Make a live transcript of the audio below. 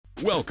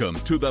Welcome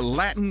to the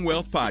Latin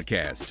Wealth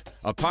Podcast,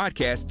 a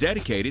podcast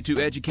dedicated to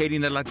educating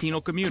the Latino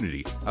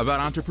community about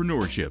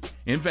entrepreneurship,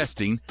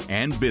 investing,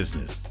 and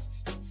business.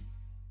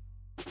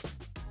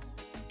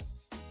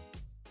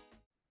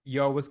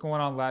 Yo, what's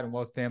going on, Latin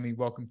Wealth family?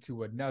 Welcome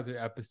to another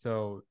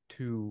episode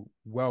to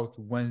Wealth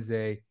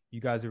Wednesday. You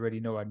guys already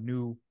know a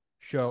new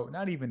show,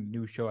 not even a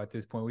new show at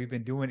this point. We've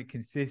been doing it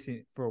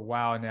consistent for a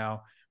while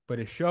now, but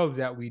it shows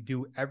that we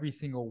do every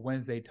single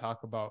Wednesday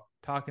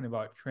talking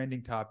about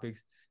trending topics,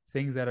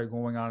 things that are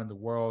going on in the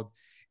world,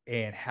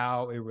 and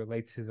how it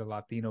relates to the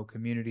Latino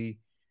community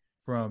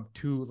from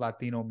two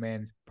Latino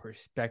men's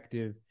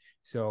perspective.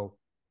 So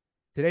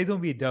today's going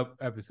to be a dope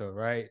episode,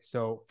 right?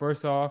 So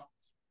first off,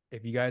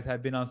 if you guys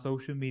have been on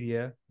social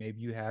media,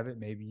 maybe you haven't,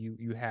 maybe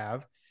you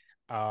have.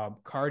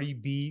 Cardi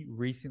B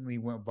recently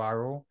went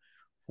viral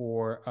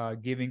for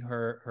giving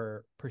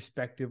her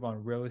perspective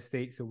on real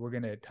estate. So we're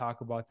going to talk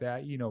about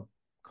that. You know,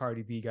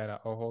 Cardi B got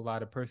a whole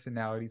lot of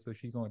personality, so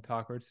she's going to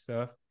talk her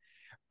stuff.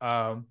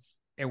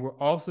 And we're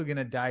also going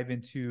to dive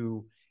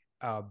into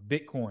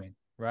Bitcoin,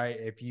 right?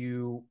 If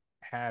you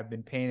have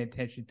been paying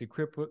attention to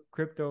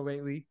crypto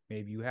lately,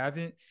 maybe you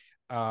haven't.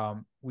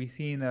 We've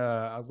seen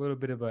a little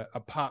bit of a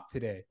pop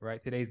today,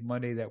 right? Today's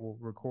Monday that we're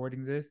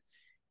recording this,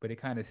 but it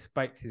kind of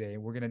spiked today.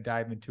 And we're going to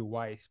dive into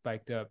why it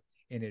spiked up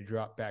and it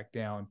dropped back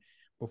down.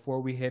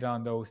 Before we hit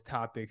on those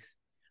topics,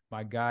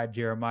 my guy,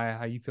 Jeremiah,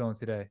 how you feeling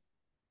today?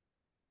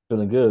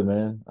 Feeling good,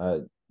 man.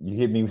 You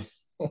hit me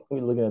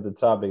looking at the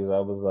topics. I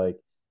was like,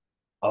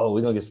 "Oh,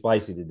 we're gonna get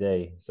spicy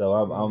today." So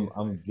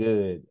I'm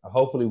good.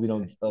 Hopefully, we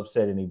don't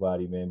upset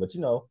anybody, man. But you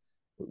know,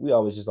 we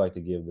always just like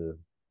to give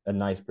a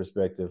nice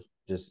perspective,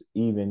 just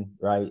even,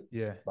 right?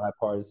 Yeah.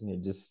 Bipartisan,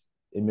 and just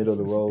in middle of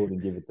the road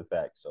and give it the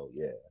facts. So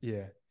yeah.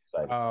 Yeah.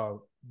 We're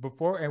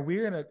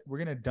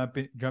gonna jump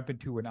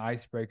into an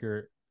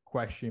icebreaker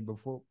question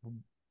before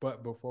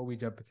we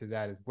jump into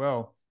that as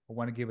well. I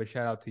want to give a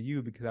shout out to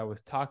you because I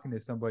was talking to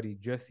somebody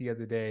just the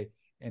other day,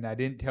 and I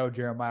didn't tell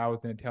Jeremiah I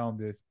was going to tell him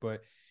this,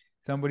 but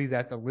somebody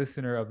that's a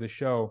listener of the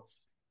show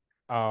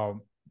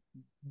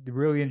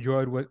really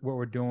enjoyed what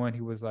we're doing.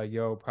 He was like,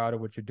 yo, proud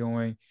of what you're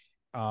doing.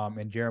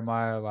 And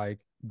Jeremiah, like,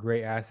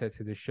 great asset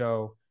to the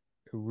show.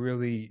 It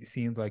really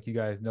seems like you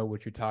guys know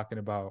what you're talking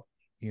about,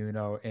 you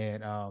know,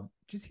 and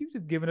he was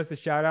just giving us a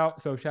shout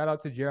out. So shout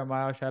out to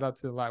Jeremiah, shout out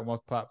to the Light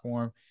Wealth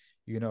platform.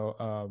 You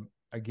know,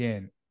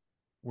 again,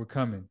 we're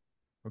coming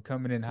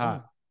in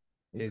hot.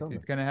 It's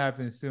going to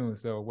happen soon.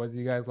 So whether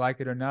you guys like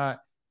it or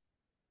not,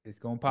 it's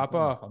going to pop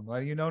off. I'm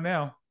letting you know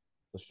now.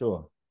 For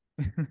sure.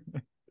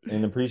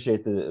 And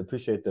appreciate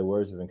the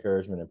words of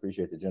encouragement.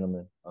 Appreciate the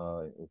gentleman.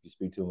 If you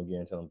speak to him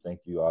again, tell him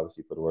thank you,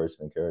 obviously, for the words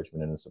of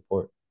encouragement and the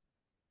support.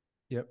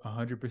 Yep,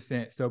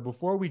 100%. So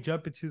before we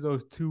jump into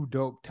those two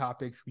dope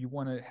topics, we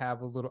want to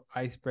have a little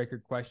icebreaker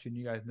question.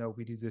 You guys know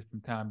we do this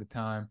from time to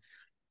time.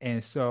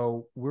 And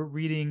so we're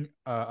reading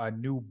a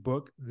new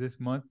book this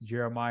month,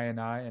 Jeremiah and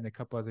I and a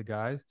couple other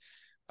guys.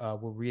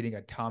 We're reading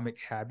Atomic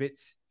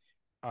Habits.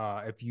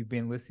 If you've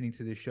been listening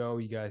to the show,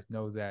 you guys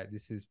know that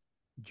this is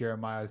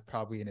Jeremiah's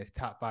probably in his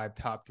top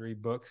 3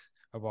 books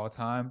of all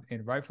time,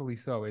 and rightfully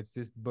so.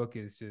 This book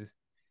is just,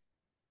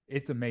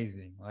 it's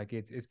amazing. Like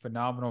it's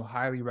phenomenal.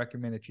 Highly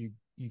recommend that you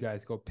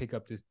guys go pick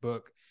up this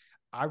book.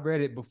 I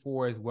read it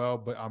before as well,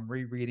 but I'm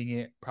rereading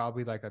it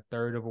probably like a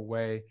third of a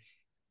way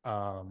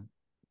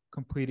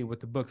completed with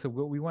the book. So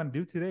what we want to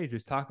do today is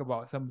just talk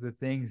about some of the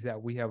things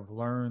that we have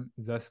learned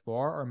thus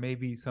far, or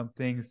maybe some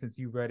things since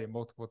you read it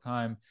multiple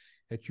times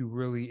that you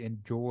really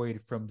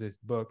enjoyed from this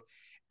book,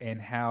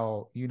 and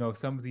how, you know,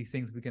 some of these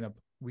things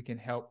we can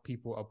help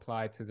people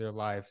apply to their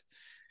lives.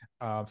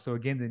 So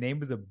again, the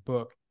name of the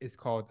book is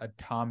called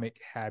Atomic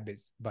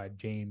Habits by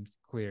James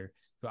Clear.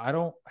 So I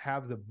don't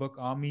have the book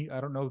on me.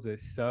 I don't know the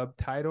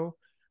subtitle,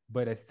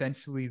 but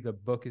essentially the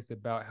book is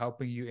about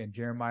helping you, and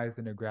Jeremiah's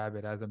going to grab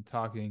it as I'm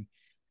talking.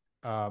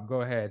 Go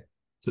ahead.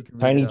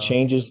 Tiny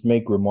changes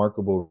make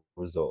remarkable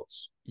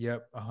results.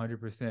 Yep,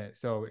 100%.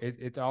 So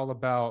it's all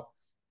about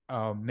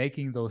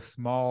making those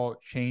small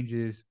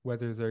changes,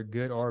 whether they're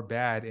good or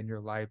bad, in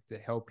your life to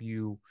help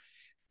you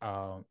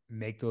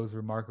make those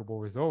remarkable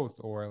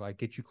results, or like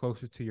get you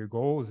closer to your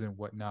goals and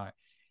whatnot.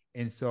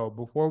 And so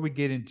before we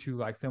get into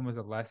like some of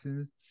the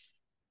lessons,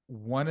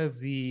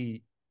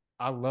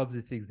 I love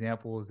this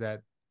example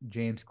that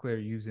James Clear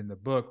used in the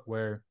book,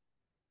 where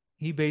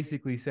he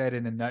basically said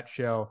in a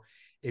nutshell,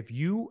 if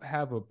you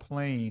have a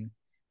plane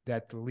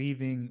that's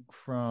leaving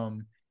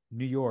from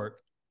New York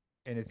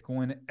and it's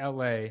going to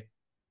LA,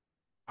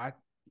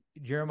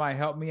 Jeremiah,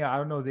 help me. I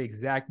don't know the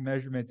exact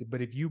measurement,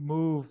 but if you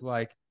move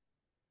that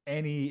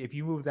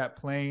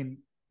plane,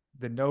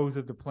 the nose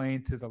of the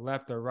plane to the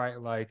left or right,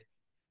 like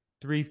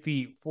 3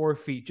 feet, 4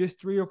 feet,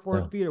 just 3 or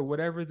 4 feet, or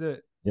whatever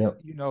the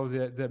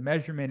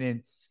measurement,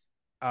 in,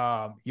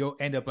 you'll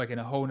end up like in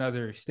a whole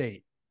nother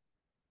state.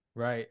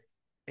 Right.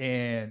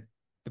 And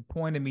the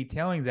point of me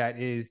telling that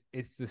is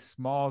it's the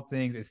small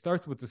things. It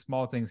starts with the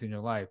small things in your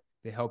life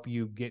to help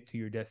you get to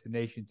your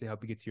destination, to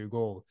help you get to your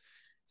goal.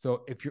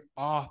 So if you're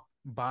off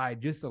by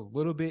just a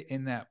little bit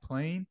in that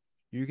plane,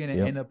 you're going to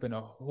Yep. end up in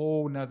a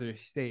whole nother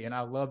state. And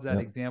I love that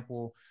Yep.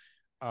 example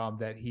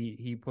that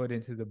he put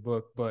into the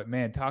book. But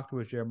man, talk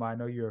to us, Jeremiah. I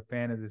know you're a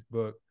fan of this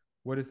book.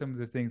 What are some of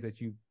the things that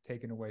you've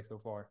taken away so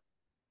far?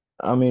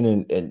 I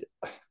mean, and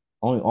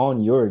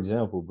on your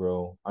example,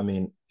 bro, I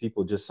mean,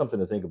 people, just something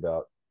to think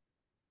about.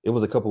 It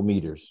was a couple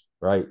meters,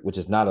 right? Which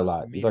is not a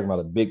lot. You're talking about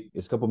Meters. a big,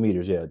 it's a couple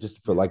meters, yeah.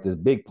 Just for Yeah. like this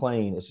big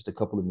plane, it's just a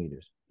couple of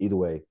meters either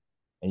way.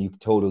 And you can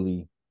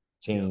totally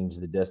Yeah. change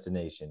the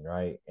destination,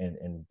 right?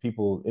 And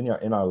people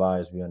in our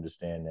lives, we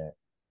understand that.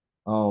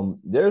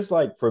 There's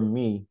like for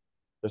me,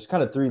 there's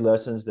kind of three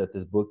lessons that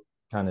this book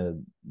kind of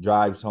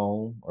drives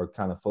home or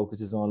kind of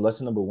focuses on.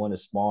 Lesson number one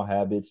is small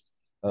habits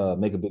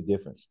make a big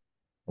difference.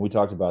 And we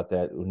talked about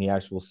that when the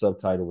actual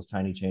subtitle was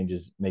Tiny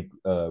Changes Make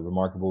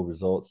Remarkable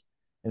Results.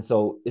 And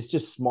so it's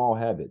just small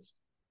habits.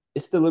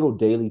 It's the little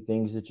daily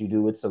things that you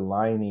do. It's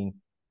aligning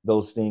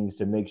those things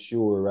to make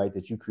sure, right,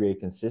 that you create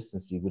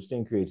consistency, which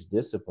then creates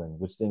discipline,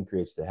 which then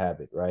creates the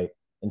habit, right?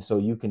 And so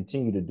you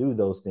continue to do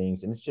those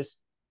things. And it's just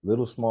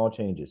little small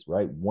changes,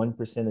 right?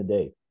 1% a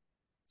day.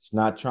 It's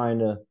not trying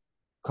to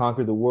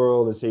conquer the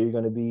world and say you're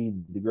going to be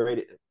the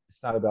greatest.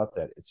 It's not about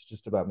that. It's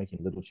just about making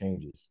little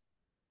changes.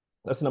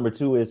 Lesson number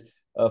two is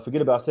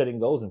forget about setting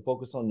goals and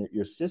focus on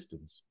your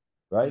systems,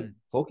 right? Mm.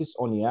 Focus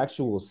on the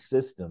actual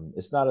system.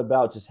 It's not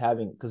about just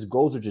having, because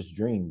goals are just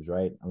dreams,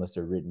 right? Unless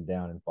they're written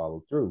down and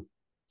followed through.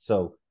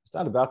 So it's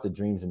not about the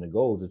dreams and the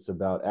goals. It's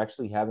about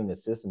actually having a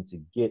system to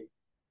get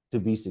to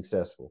be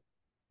successful,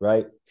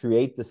 right?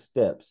 Create the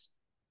steps,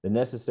 the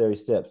necessary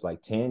steps,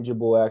 like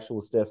tangible,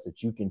 actual steps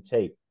that you can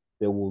take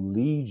that will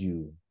lead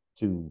you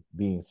to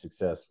being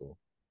successful.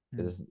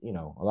 Because, you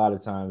know, a lot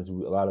of times, a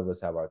lot of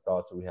us have our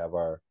thoughts, we have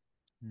our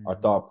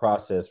thought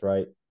process,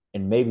 right?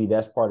 And maybe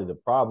that's part of the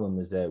problem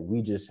is that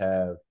we just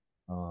have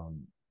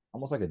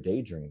almost like a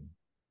daydream,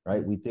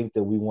 right? We think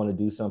that we want to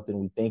do something,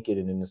 we think it,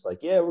 and then it's like,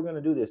 yeah, we're going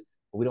to do this,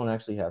 but we don't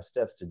actually have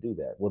steps to do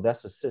that. Well,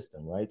 that's a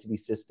system, right? To be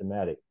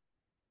systematic,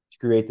 to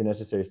create the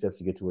necessary steps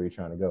to get to where you're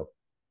trying to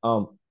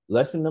go.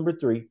 Lesson number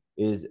three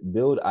is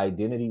build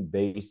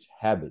identity-based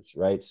habits,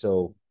 right?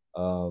 So,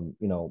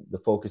 you know, the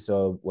focus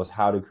of was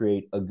how to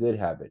create a good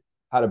habit,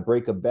 how to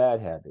break a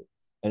bad habit.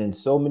 And in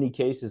so many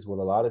cases, what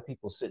a lot of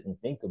people sit and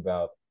think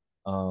about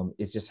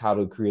is just how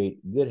to create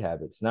good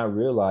habits, not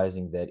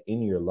realizing that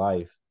in your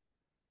life,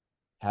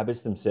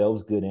 habits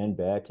themselves, good and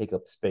bad, take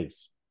up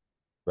space,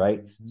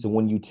 right? So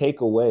when you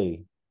take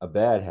away a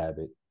bad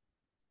habit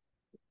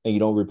and you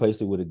don't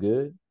replace it with a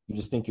good, you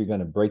just think you're going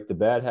to break the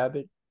bad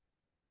habit.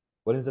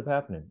 What ends up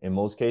happening? In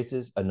most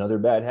cases, another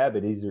bad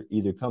habit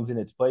either comes in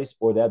its place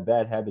or that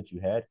bad habit you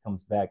had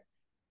comes back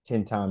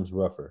 10 times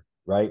rougher,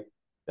 right?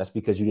 That's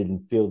because you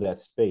didn't fill that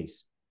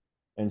space.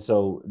 And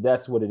so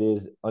that's what it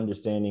is,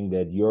 understanding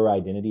that your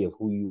identity of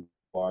who you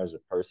are as a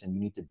person, you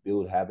need to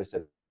build habits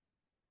of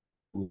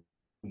who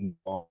you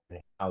are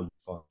and how you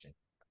function,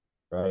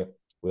 right?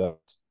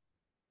 Well,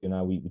 you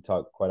know, we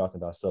talk quite often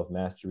about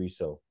self-mastery.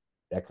 So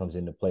that comes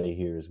into play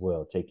here as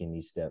well, taking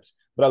these steps.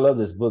 But I love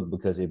this book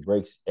because it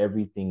breaks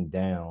everything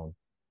down,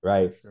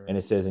 right? Sure. And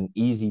it says an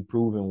easy,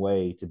 proven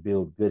way to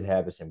build good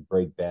habits and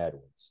break bad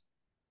ones.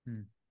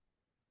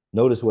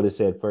 Notice what it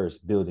said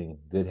first, building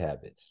good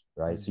habits,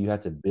 right? So you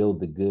have to build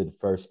the good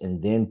first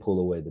and then pull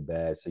away the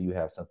bad so you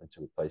have something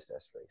to replace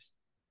that space.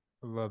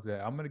 I love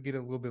that. I'm going to get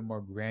a little bit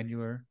more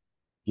granular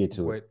Get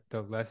to with it.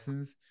 the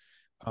lessons.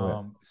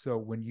 Right. So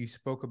when you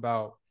spoke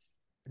about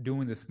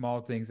doing the small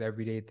things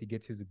every day to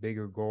get to the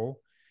bigger goal,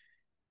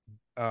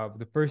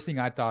 the first thing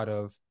I thought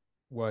of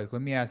was,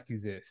 let me ask you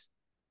this.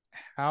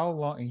 How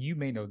long, and you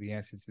may know the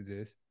answer to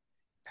this,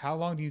 how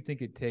long do you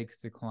think it takes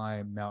to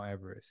climb Mount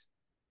Everest?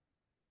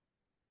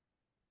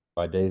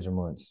 By days or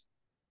months.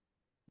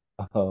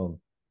 Um,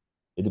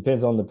 it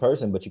depends on the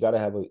person, but you gotta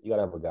have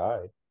a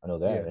guide. I know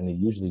that. Yeah. And it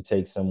usually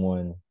takes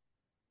someone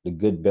the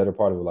good better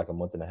part of it, like a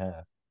month and a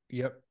half.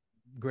 Yep.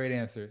 Great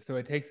answer. So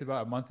it takes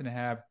about a month and a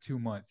half, 2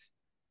 months.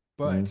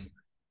 But Mm-hmm.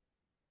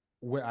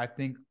 what I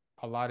think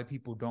a lot of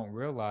people don't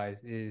realize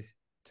is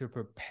to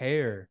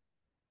prepare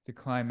to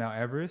climb Mount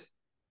Everest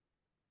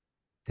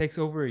takes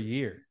over a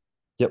year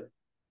Yep.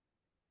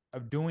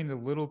 of doing the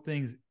little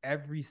things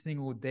every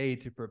single day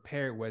to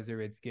prepare,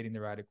 whether it's getting the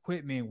right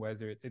equipment,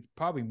 whether it's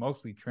probably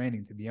mostly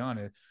training, to be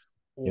honest,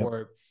 Yep.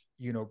 or,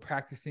 you know,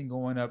 practicing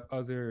going up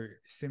other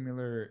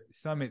similar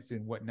summits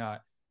and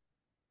whatnot,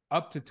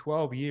 up to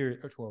 12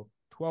 years or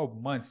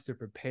 12 months to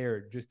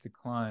prepare just to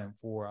climb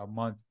for a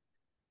month,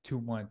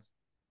 2 months,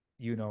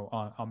 you know,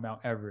 on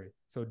Mount Everest.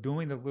 So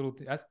doing the little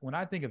that's when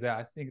I think of that,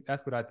 I think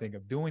that's what I think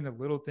of, doing the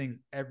little things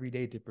every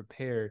day to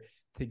prepare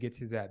to get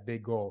to that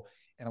big goal.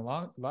 And a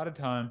lot of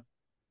time,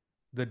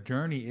 the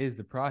journey is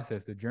the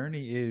process. The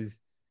journey is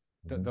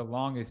Mm-hmm. the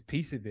longest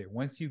piece of it.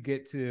 Once you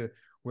get to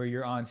where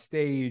you're on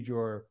stage,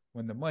 or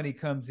when the money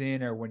comes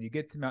in, or when you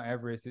get to Mount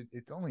Everest,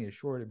 it's only a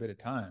short bit of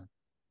time.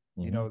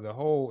 You Mm-hmm.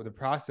 know, the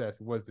process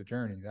was the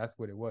journey. That's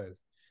what it was.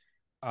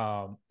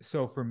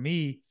 So for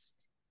me,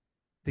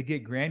 to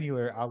get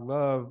granular, I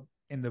love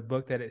in the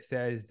book that it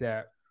says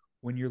that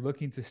when you're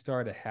looking to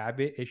start a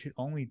habit, it should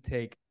only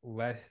take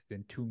less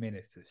than 2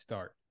 minutes to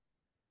start.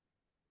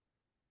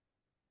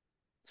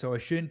 So it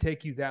shouldn't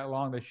take you that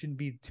long. There shouldn't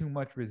be too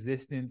much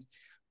resistance.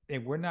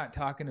 And we're not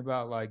talking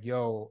about like,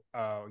 yo,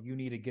 you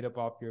need to get up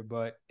off your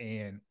butt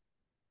and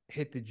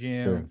hit the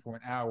gym Sure. for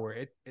an hour.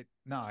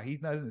 Nah, he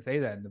doesn't say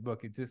that in the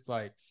book. It's just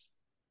like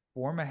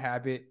form a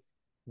habit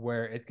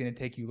where it's going to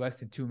take you less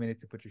than 2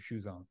 minutes to put your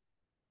shoes on.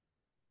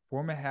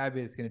 Form a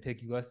habit. It's going to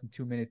take you less than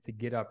 2 minutes to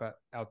get up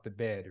out the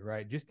bed,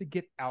 right? Just to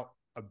get out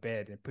of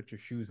bed and put your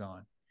shoes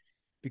on,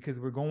 because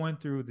we're going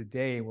through the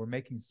day and we're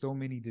making so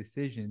many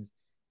decisions.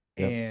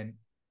 Yep. And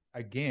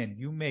again,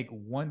 you make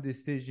one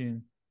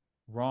decision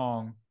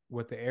wrong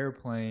with the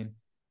airplane,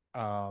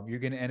 you're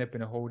going to end up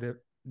in a whole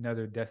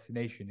another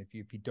destination.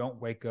 If you don't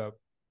wake up,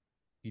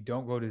 you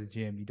don't go to the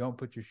gym, you don't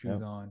put your shoes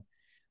Yep. on,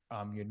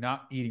 you're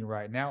not eating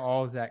right. Now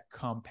all of that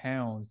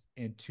compounds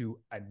into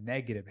a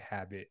negative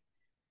habit.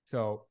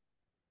 So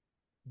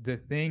the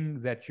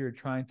thing that you're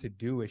trying to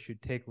do, it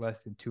should take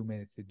less than 2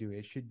 minutes to do.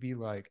 It should be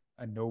like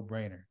a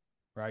no-brainer,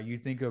 right? You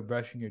think of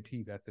brushing your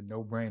teeth, that's a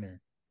no-brainer,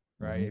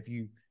 right? Mm-hmm. If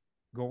you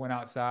going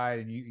outside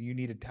and you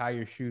need to tie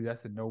your shoe,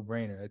 that's a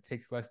no-brainer. It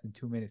takes less than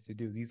 2 minutes to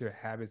do. These are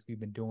habits we've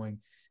been doing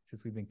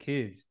since we've been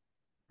kids,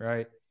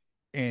 right?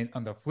 And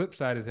on the flip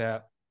side of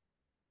that,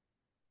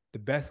 the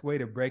best way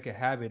to break a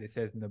habit, it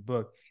says in the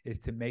book, is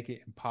to make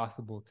it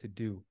impossible to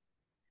do.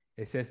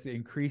 It says to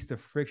increase the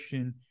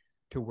friction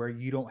to where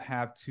you don't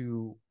have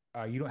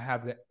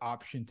the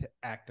option to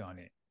act on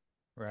it,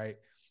 right?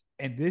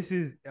 And this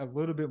is a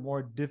little bit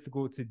more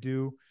difficult to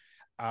do.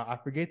 I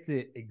forget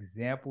the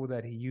example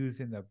that he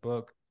used in the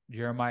book.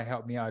 Jeremiah,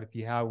 help me out if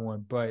you have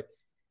one, but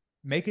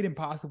make it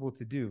impossible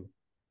to do.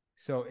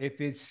 So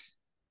if it's,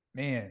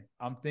 man,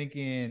 I'm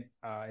thinking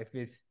if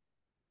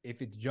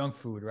it's junk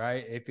food,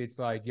 right? If it's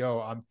like,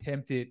 yo, I'm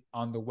tempted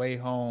on the way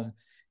home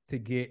to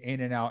get in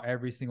and out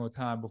every single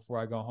time before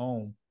I go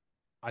home.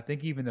 I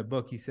think even the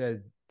book, he says,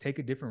 take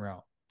a different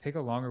route, take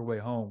a longer way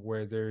home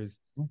where there's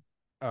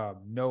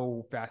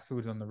no fast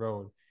foods on the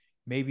road.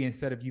 Maybe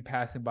instead of you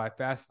passing by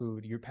fast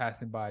food, you're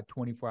passing by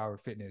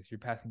 24-hour fitness, you're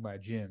passing by a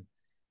gym.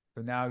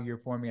 So now you're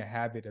forming a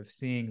habit of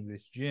seeing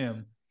this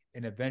gym,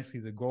 and eventually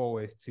the goal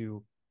is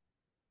to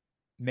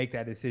make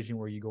that decision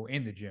where you go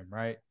in the gym,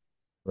 right?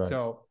 Right.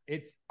 So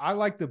I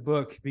like the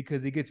book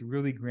because it gets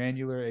really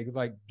granular. It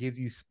like gives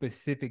you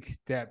specific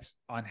steps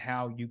on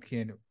how you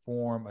can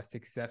form a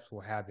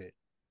successful habit.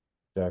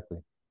 Exactly.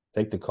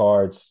 Take the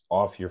cards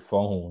off your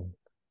phone.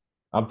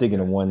 I'm thinking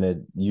Yeah. of one that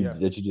you Yeah.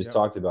 just Yep.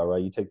 talked about,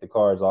 right? You take the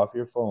cards off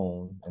your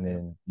phone and Yep.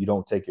 then you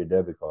don't take your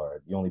debit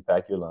card. You only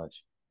pack your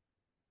lunch.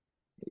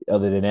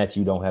 Other than that,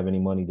 you don't have any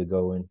money to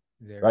go in.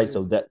 There it Right. is.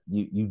 So that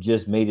you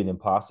just made it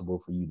impossible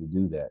for you to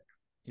do that.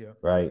 Yeah.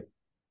 Right.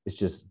 It's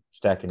just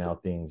stacking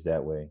out things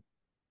that way.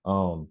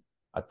 Um,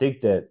 I think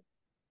that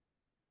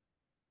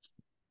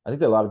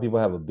a lot of people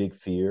have a big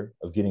fear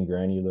of getting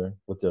granular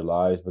with their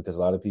lives because a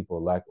lot of people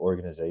lack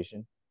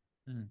organization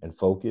and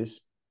focus,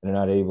 and they're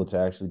not able to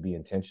actually be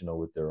intentional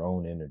with their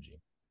own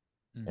energy.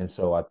 And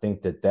so I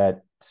think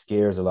that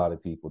scares a lot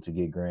of people to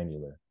get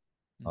granular.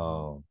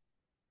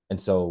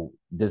 And so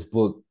this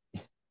book,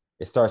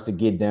 it starts to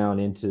get down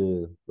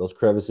into those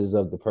crevices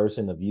of the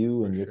person, of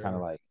you, and you're kind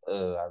of like,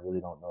 I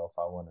really don't know if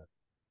I want to,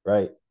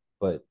 right?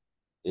 But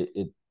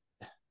it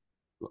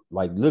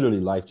like literally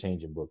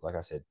life-changing book. Like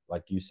I said,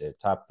 like you said,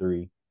 top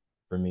 3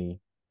 for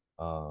me.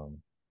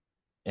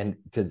 And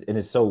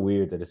it's so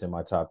weird that it's in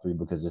my top 3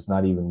 because it's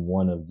not even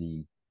one of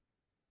the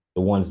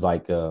ones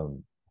like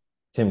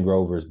Tim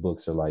Grover's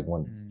books are like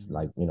one,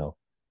 like,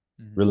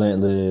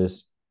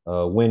 Relentless,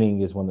 Winning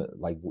is one of,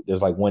 like,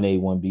 there's like 1A,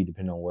 1B,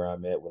 depending on where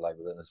I'm at with like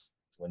Relentless,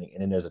 Winning.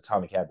 And then there's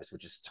Atomic Habits,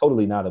 which is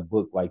totally not a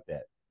book like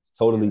that. It's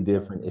totally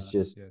different. It's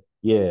just,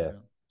 yeah.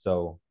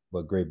 So,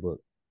 but great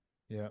book.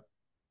 Yeah,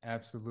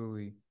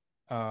 absolutely.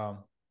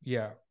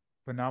 Yeah,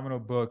 phenomenal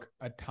book,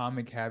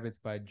 Atomic Habits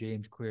by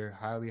James Clear.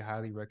 Highly,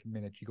 highly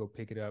recommend that you go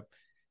pick it up.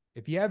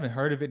 If you haven't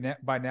heard of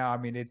it by now, I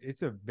mean,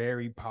 it's a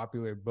very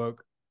popular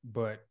book,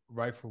 but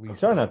rightfully I'm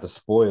trying so. not to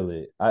spoil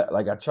it.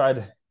 I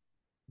tried.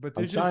 But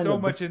I'm there's just trying so to.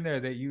 much in there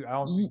that I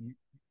don't think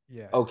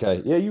yeah.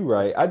 Okay, yeah, you're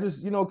right. I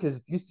just,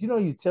 because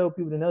you tell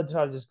people, then they'll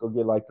try to just go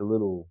get like the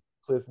little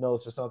cliff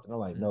notes or something. I'm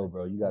like, no,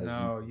 bro, you got to read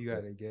No, this you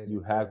book. gotta get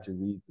You it. have Yeah. to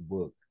read the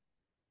book.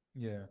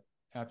 Yeah,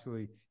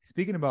 absolutely.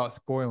 Speaking about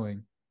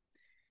spoiling,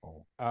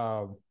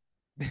 um,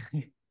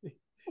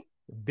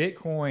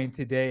 Bitcoin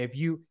today,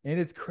 and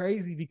it's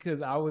crazy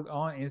because I was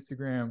on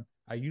Instagram.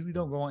 I usually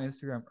don't go on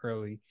Instagram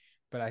early,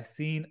 but I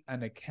seen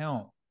an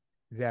account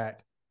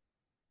that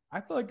I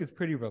feel like it's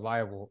pretty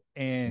reliable.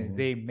 And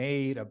they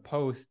made a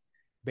post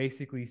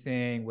basically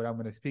saying what I'm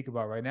going to speak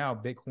about right now.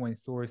 Bitcoin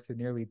soars to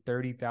nearly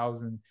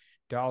 $30,000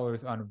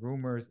 on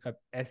rumors of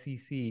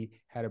SEC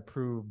had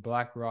approved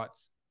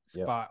BlackRock's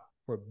spot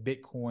for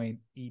Bitcoin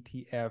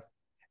ETF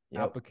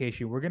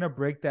application. We're going to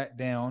break that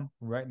down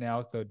right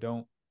now. So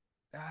don't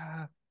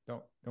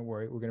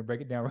worry. We're going to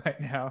break it down right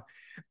now.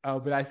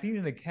 But I seen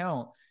an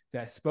account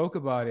that spoke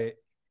about it,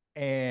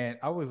 and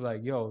I was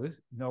like, yo,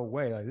 this, no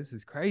way. Like, this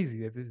is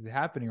crazy if this is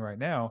happening right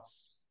now.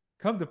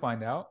 Come to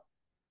find out,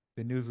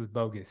 the news was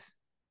bogus.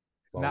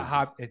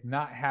 It's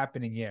not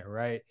happening yet,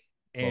 right?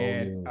 Oh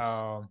And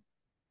yes.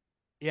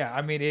 yeah,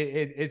 I mean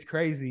it's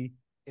crazy.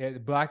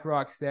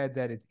 BlackRock said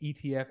that its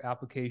ETF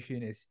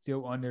application is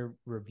still under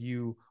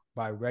review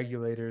by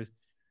regulators.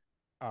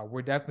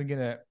 We're definitely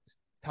gonna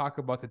talk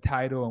about the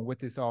title and what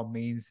this all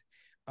means,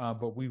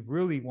 but we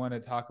really want to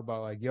talk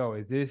about like,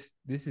 yo, this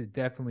is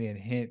definitely a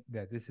hint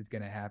that this is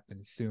gonna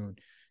happen soon.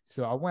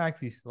 So I want to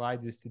actually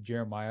slide this to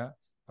Jeremiah.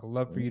 I'd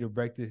love for you to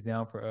break this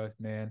down for us,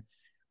 man.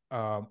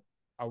 Um,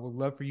 I would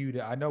love for you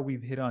to. I know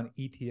we've hit on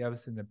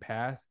ETFs in the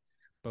past,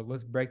 but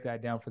let's break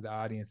that down for the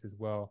audience as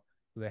well,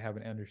 so they have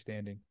an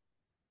understanding.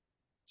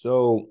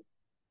 So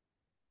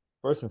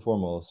first and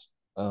foremost,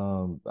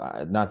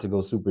 not to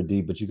go super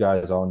deep, but you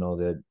guys all know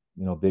that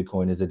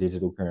Bitcoin is a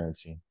digital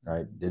currency,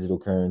 right? Digital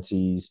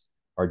currencies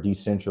are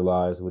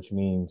decentralized, which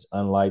means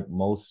unlike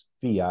most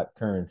fiat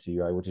currency,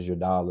 right, which is your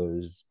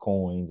dollars,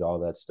 coins, all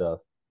that stuff,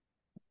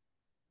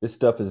 this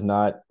stuff is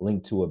not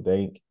linked to a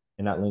bank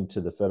and not linked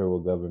to the federal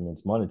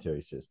government's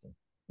monetary system,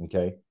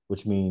 okay?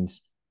 Which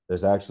means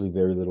there's actually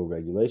very little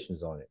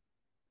regulations on it.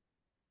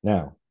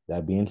 Now,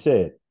 that being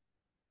said,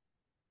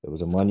 there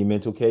was a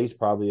monumental case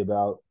probably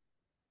about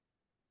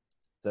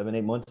 7,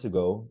 8 months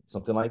ago,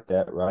 something like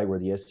that, right? Where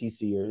the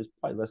SEC, or it's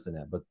probably less than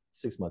that, but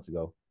 6 months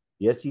ago,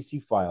 the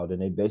SEC filed and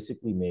they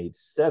basically made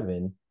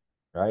seven,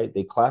 right?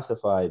 They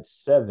classified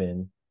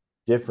seven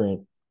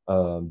different,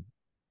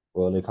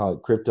 well, they call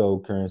it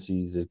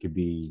cryptocurrencies. It could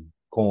be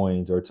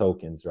coins or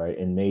tokens, right?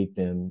 And made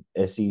them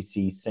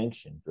SEC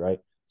sanctioned, right?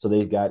 So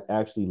they got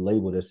actually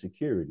labeled as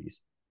securities.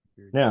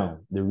 Now,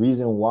 the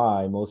reason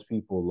why most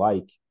people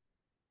like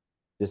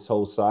this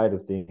whole side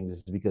of things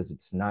is because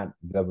it's not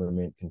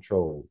government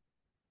controlled.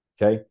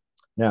 Okay.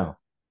 Now,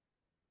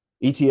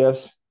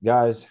 ETFs,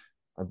 guys,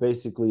 are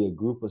basically a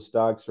group of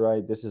stocks,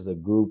 right? This is a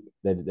group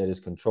that is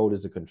controlled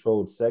as a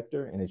controlled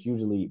sector, and it's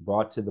usually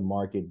brought to the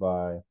market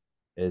by,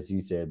 as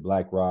you said,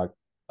 BlackRock,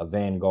 a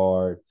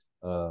Vanguard,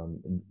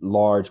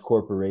 large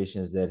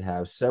corporations that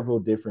have several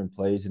different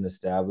plays and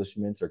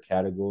establishments or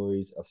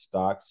categories of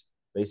stocks,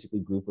 basically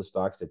group of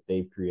stocks that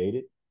they've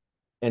created.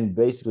 And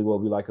basically,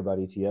 what we like about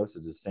ETFs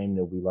is the same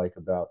that we like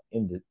about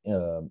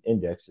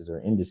indexes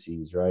or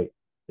indices, right?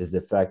 Is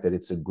the fact that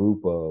it's a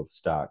group of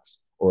stocks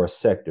or a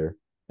sector.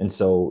 And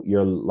so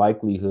your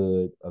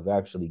likelihood of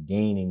actually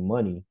gaining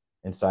money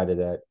inside of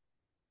that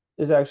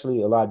is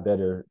actually a lot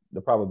better.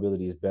 The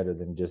probability is better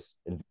than just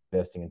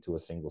investing into a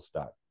single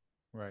stock.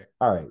 Right.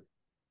 All right.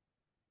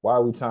 Why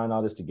are we tying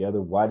all this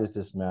together? Why does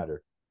this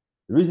matter?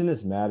 The reason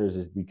this matters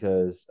is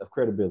because of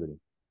credibility,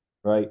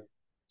 right?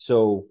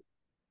 So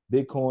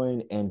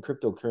Bitcoin and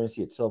cryptocurrency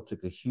itself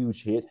took a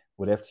huge hit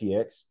with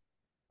FTX,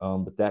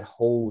 but that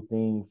whole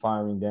thing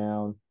firing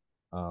down,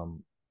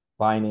 um,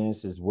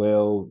 Binance as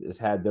well has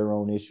had their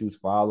own issues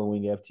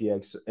following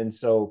FTX, and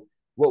so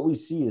what we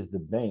see is the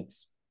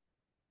banks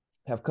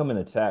have come and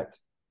attacked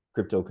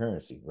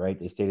cryptocurrency. Right?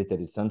 They stated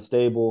that it's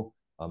unstable,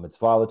 it's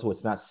volatile,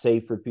 it's not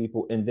safe for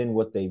people, and then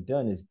what they've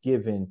done is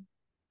given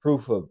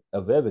proof of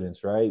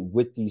evidence. Right?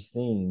 With these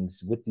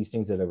things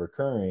that are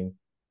occurring,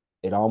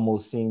 it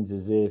almost seems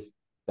as if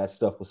that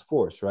stuff was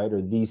forced, right?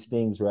 Or these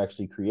things were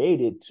actually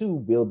created to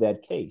build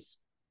that case.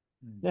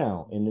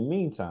 Now, in the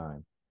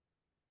meantime,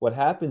 what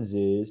happens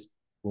is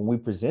when we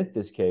present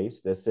this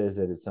case that says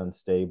that it's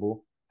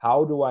unstable,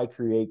 how do I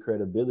create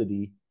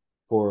credibility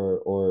for,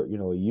 or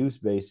a use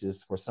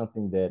basis for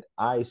something that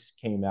ICE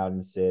came out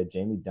and said,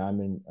 Jamie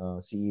Dimon,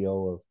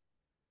 CEO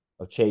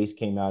of Chase,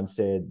 came out and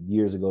said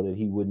years ago that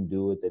he wouldn't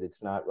do it, that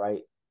it's not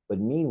right. But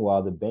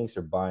meanwhile, the banks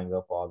are buying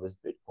up all this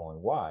Bitcoin.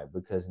 Why?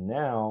 Because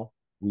now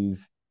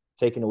we've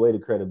taken away the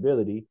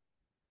credibility.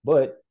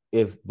 But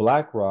if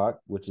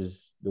BlackRock, which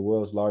is the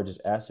world's largest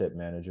asset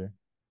manager,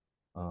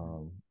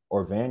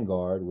 or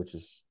Vanguard, which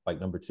is like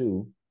number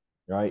two,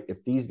 right?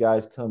 If these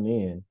guys come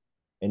in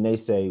and they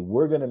say,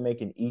 we're going to make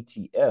an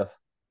ETF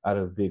out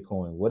of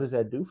Bitcoin, what does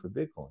that do for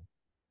Bitcoin?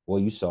 Well,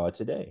 you saw it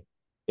today.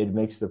 It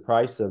makes the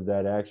price of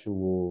that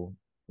actual,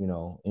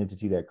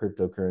 entity, that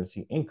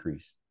cryptocurrency,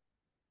 increase.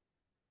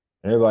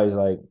 And everybody's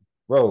like,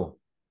 bro,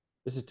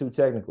 this is too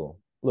technical.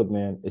 Look,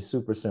 man, it's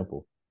super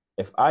simple.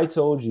 If I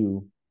told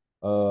you,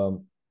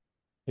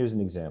 here's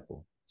an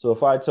example. So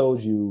if I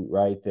told you,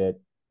 right, that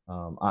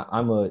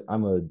I'm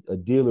a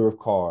dealer of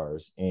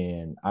cars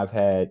and I've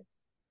had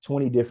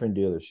 20 different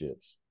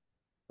dealerships,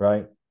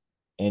 right?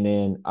 And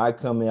then I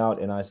come out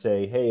and I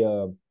say, hey,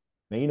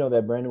 man,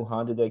 that brand new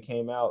Honda that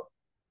came out,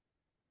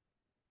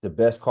 the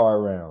best car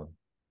around.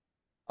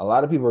 A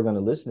lot of people are going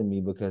to listen to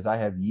me because I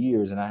have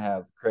years and I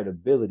have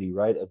credibility,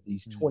 right? Of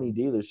these 20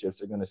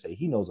 dealerships are going to say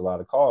he knows a lot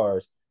of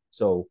cars.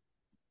 So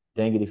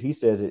dang it, if he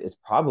says it, it's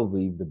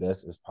probably the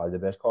best. It's probably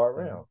the best car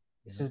around.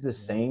 This is the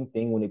same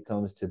thing when it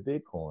comes to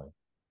Bitcoin.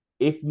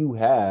 If you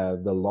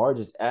have the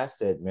largest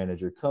asset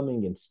manager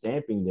coming and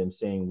stamping them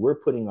saying, we're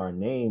putting our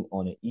name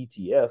on an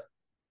ETF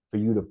for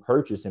you to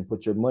purchase and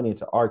put your money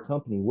into our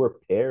company, we're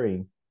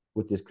pairing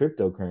with this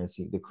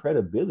cryptocurrency, the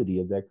credibility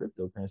of that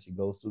cryptocurrency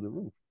goes through the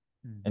roof.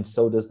 And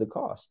so does the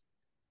cost.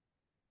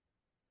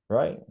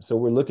 Right. So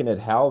we're looking at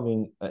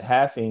halving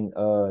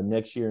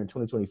next year in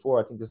 2024.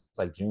 I think this is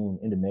like June,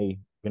 end of May,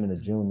 beginning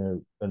of June, they're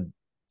going to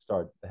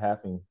start the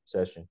halving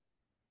session.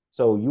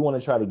 So you want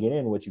to try to get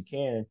in what you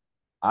can.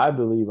 I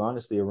believe,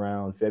 honestly,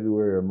 around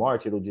February or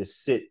March, it'll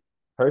just sit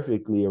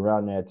perfectly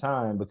around that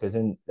time because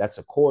then that's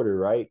a quarter,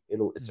 right?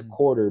 It's a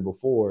quarter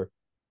before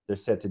they're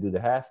set to do the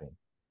halving.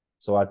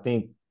 So I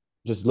think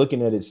just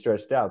looking at it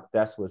stretched out,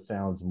 that's what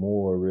sounds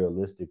more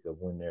realistic of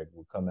when they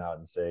will come out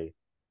and say,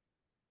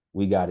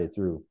 we got it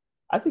through.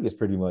 I think it's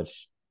pretty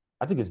much,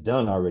 I think it's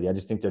done already. I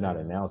just think they're not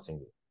announcing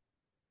it.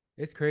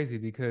 It's crazy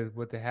because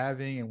with the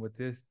halving and with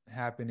this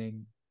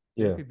happening,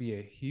 there Yeah. could be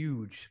a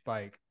huge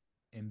spike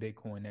in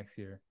Bitcoin next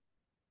year.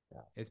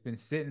 Yeah. It's been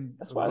sitting.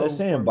 That's why they're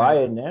saying buy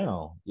it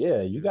now.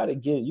 Yeah, you got to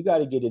get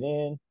it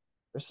in.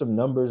 There's some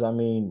numbers. I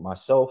mean,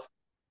 myself,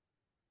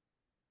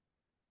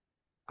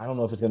 I don't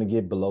know if it's going to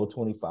get below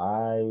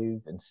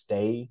 25 and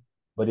stay,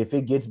 but if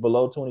it gets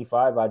below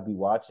 25, I'd be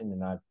watching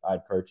and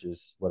I'd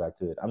purchase what I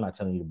could. I'm not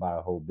telling you to buy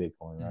a whole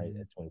Bitcoin, right?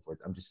 At 24.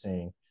 I'm just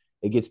saying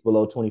it gets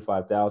below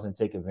 25,000,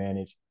 take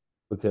advantage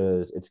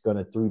because it's going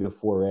to 3 to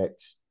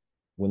 4x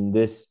when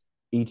this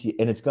ETF,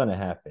 and it's going to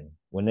happen.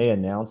 When they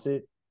announce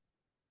it,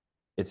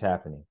 it's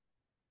happening.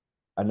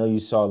 I know you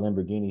saw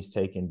Lamborghini's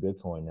taking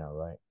Bitcoin now,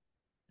 right?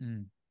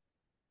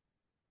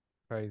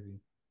 Crazy.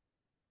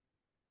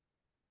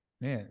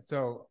 Man,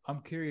 so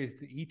I'm curious,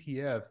 the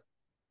ETF,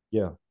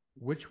 yeah,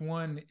 which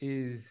one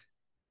is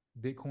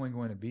Bitcoin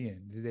going to be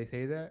in? Did they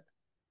say that?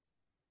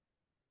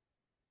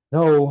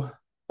 No,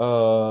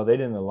 they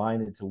didn't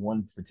align it to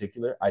one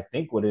particular. I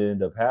think what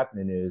ended up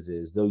happening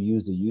is they'll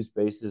use the use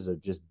basis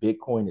of just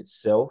Bitcoin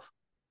itself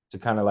to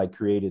kind of like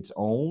create its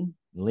own,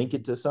 link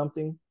it to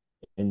something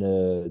in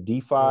the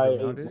DeFi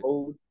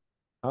mode,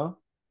 huh?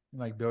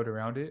 Like build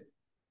around it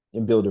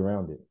and build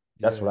around it.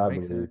 That's Yeah, what that I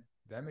makes believe. sense.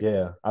 That makes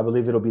Yeah, sense. I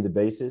believe it'll be the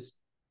basis,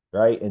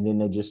 right? And then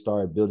they just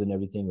start building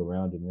everything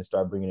around it and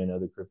start bringing in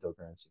other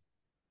cryptocurrency.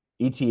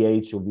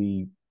 ETH will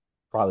be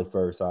probably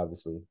first,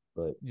 obviously,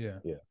 but Yeah.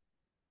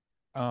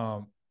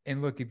 yeah.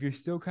 And look, if you're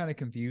still kind of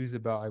confused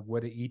about like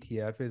what an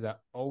ETF is, I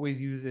always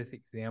use this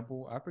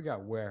example. I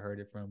forgot where I heard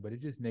it from, but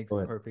it just makes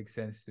perfect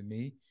sense to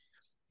me.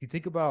 If you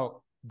think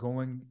about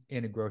going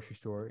in a grocery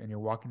store and you're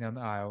walking down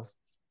the aisles,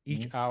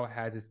 each aisle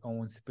has its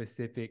own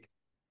specific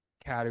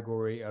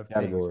category of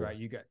things, right?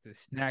 You got the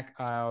snack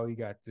aisle, you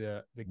got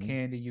the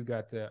candy, you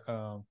got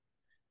the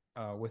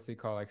what's it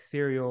called, like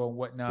cereal and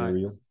whatnot.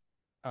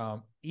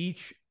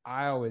 Each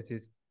aisle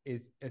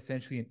is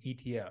essentially an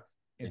ETF.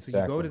 And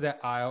so you go to that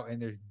aisle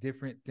and there's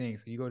different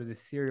things. So you go to the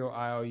cereal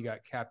aisle, you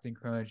got Captain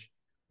Crunch,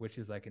 which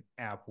is like an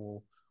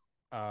apple.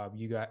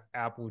 You got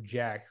Apple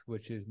Jacks,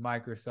 which is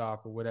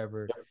Microsoft or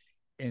whatever. Yep.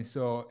 And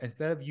so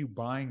instead of you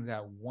buying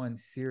that one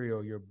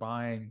cereal, you're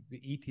buying the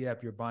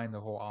ETF, you're buying the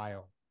whole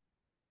aisle.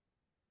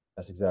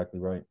 That's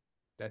exactly right.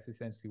 That's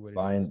essentially what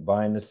it is.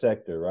 Buying the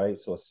sector, right?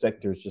 So a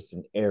sector is just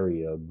an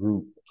area, a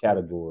group, a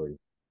category.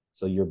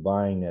 So you're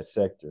buying that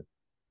sector,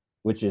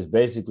 which is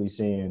basically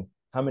saying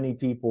how many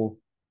people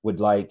would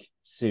like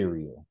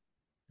cereal.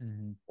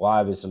 Well,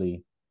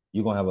 obviously,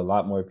 you're gonna have a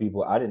lot more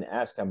people. I didn't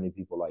ask how many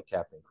people like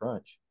Captain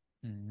Crunch,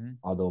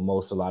 although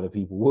a lot of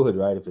people would,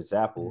 right? If it's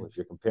Apple, if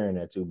you're comparing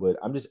that to. But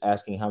I'm just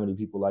asking how many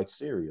people like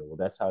cereal. Well,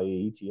 that's how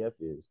your ETF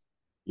is.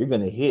 You're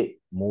gonna hit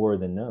more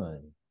than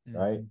none,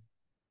 right?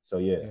 So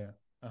yeah.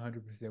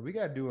 100%. We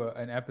gotta do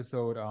an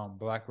episode on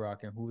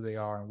BlackRock and who they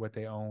are and what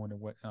they own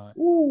and whatnot.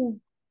 Ooh.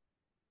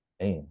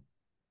 Damn.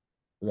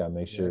 We gotta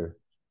make sure.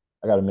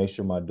 I gotta make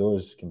sure my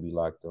doors can be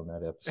locked on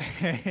that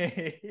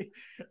episode.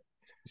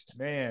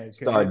 Man,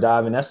 start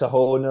diving. That's a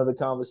whole nother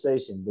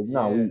conversation. But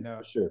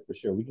no, for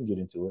sure, we can get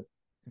into it.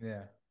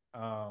 Yeah,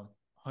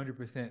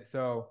 100%.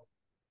 So,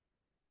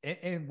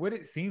 and what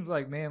it seems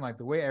like, man, like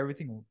the way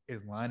everything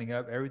is lining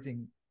up,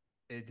 everything,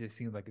 it just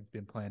seems like it's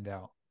been planned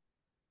out.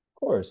 Of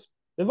course,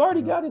 they've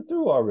already got it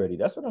through already.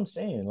 That's what I'm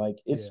saying. Like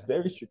it's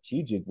very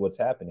strategic what's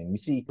happening. You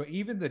see, but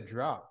even the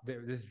drop,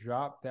 this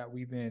drop that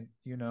we've been,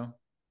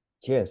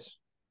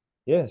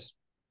 yes,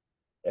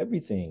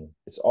 everything.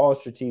 It's all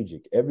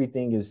strategic.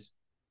 Everything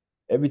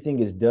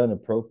is done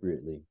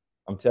appropriately.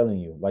 I'm telling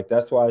you. Like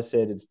that's why I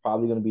said it's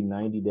probably going to be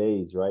 90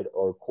 days, right?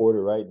 Or a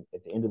quarter, right?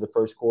 At the end of the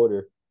first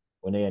quarter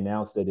when they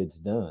announce that it's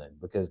done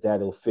because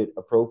that'll fit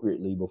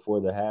appropriately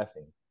before the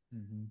halving.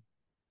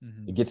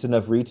 It gets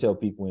enough retail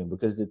people in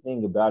because the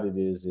thing about it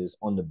is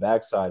on the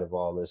backside of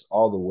all this,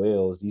 all the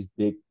whales, these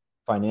big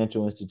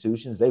financial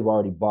institutions, they've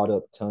already bought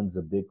up tons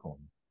of Bitcoin.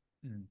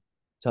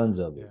 Tons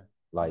of it.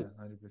 Like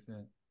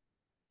 100%.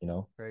 You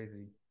know?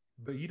 Crazy.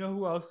 But you know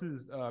who else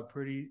is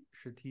pretty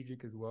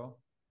strategic as well?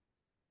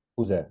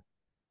 Who's that?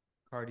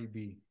 Cardi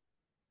B.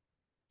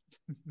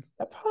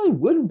 That probably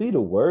wouldn't be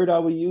the word I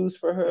would use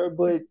for her,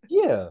 but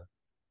yeah.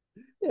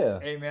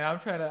 Hey man, I'm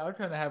trying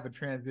to have a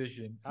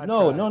transition.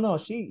 No.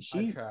 She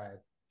tried.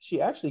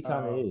 She actually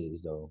kind of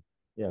is though.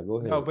 Yeah, go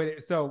ahead. No,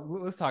 but so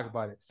let's talk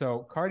about it.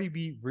 So Cardi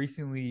B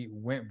recently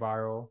went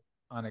viral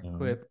on a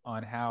clip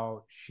on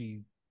how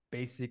she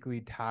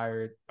basically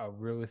tired of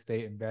real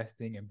estate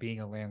investing and being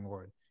a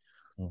landlord.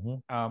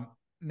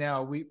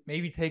 Now we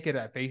maybe take it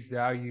at face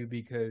value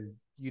because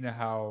you know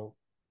how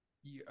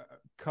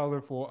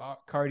colorful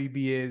Cardi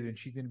B is, and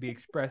she's gonna be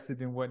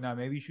expressive and whatnot.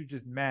 Maybe she's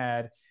just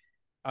mad.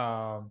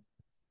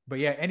 But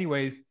yeah,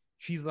 anyways,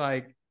 she's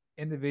like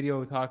in the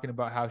video talking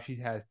about how she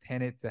has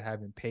tenants that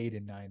haven't paid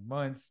in 9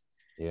 months.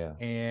 Yeah.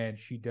 And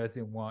she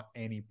doesn't want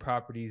any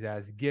properties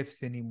as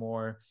gifts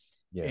anymore.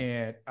 Yeah.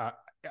 And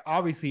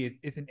obviously,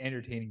 it's an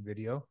entertaining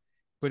video,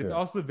 but it's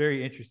also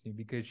very interesting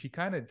because she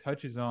kind of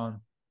touches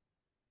on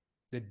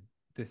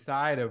the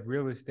side of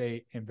real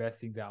estate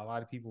investing that a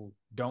lot of people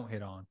don't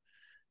hit on,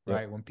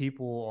 right? When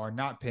people are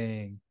not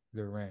paying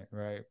their rent,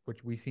 right?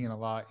 Which we've seen a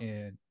lot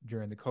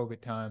during the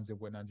COVID times and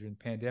whatnot during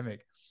the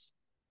pandemic.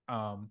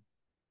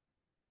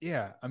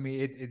 Yeah, I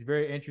mean it's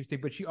very interesting.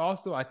 But she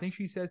also, I think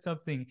she said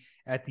something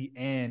at the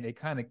end. It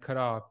kind of cut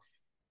off.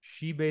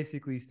 She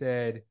basically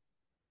said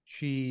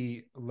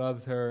she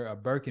loves her a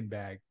Birkin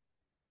bag.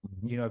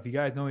 Mm-hmm. If you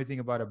guys know anything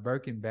about a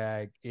Birkin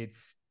bag,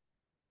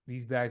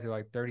 these bags are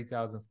like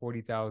 30,000,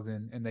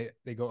 40,000, and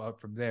they go up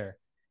from there.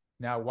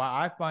 Now,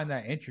 why I find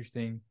that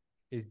interesting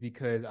is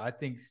because I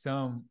think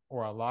some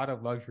or a lot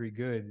of luxury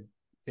goods,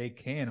 they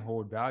can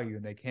hold value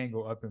and they can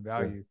go up in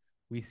value. Sure.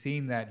 We've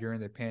seen that during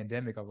the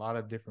pandemic, a lot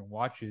of different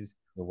watches,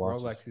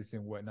 Rolexes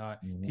and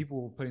whatnot, mm-hmm.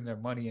 people were putting their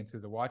money into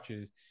the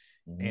watches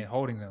mm-hmm. and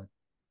holding them.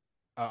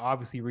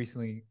 Obviously,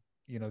 recently,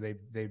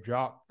 they've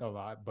dropped a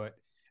lot, but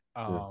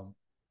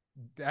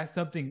that's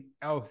something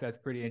else that's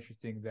pretty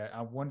interesting that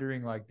I'm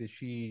wondering, like, does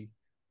she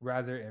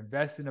rather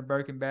invest in a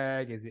Birkin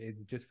bag? Is it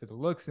just for the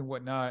looks and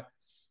whatnot?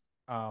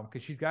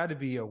 Because she's got to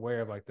be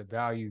aware of like the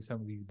value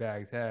some of these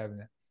bags have,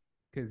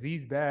 because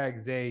these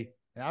bags, and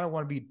I don't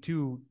want to be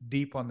too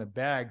deep on the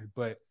bags,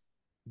 but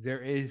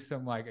there is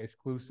some like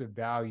exclusive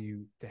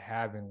value to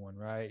having one,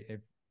 right? If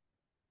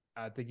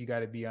I think you got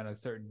to be on a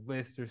certain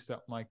list or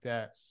something like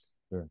that.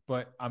 Sure.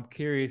 But I'm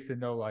curious to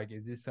know, like,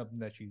 is this something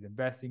that she's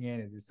investing in?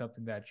 Is it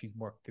something that she's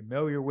more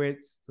familiar with?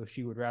 So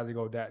she would rather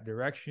go that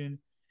direction.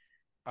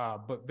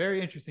 But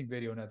very interesting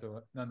video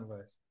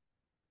nonetheless.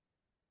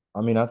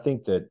 I mean, I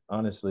think that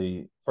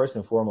honestly, first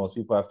and foremost,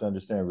 people have to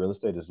understand real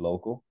estate is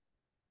local,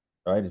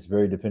 right? It's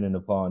very dependent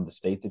upon the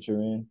state that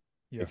you're in.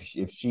 Yeah.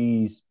 If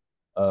she's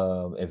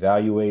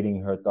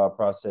evaluating her thought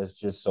process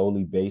just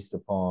solely based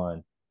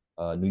upon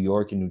New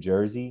York and New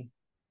Jersey,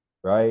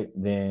 right,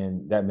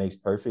 then that makes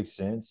perfect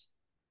sense.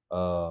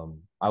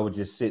 I would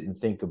just sit and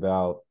think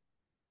about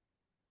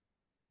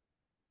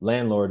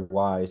landlord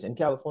wise in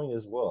California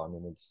as well. I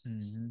mean, it's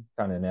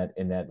kind of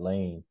in that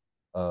lane.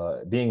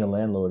 Being a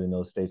landlord in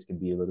those states can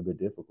be a little bit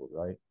difficult,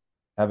 right?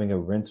 Having a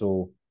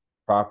rental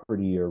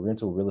property or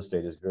rental real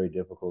estate is very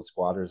difficult.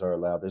 Squatters are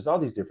allowed. There's all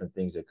these different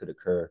things that could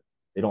occur.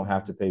 They don't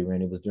have to pay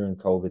rent. It was during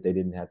COVID. They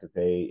didn't have to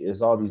pay.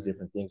 It's all these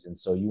different things. And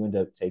so you end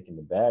up taking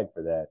the bag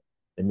for that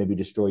and maybe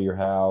destroy your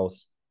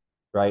house,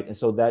 right? And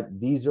so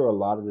these are a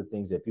lot of the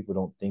things that people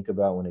don't think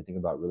about when they think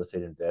about real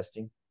estate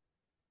investing.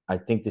 I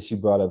think that she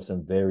brought up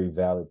some very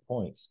valid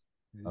points.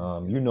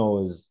 As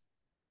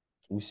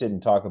we sit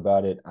and talk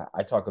about it,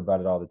 I talk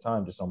about it all the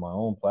time just on my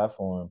own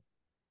platform.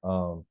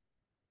 The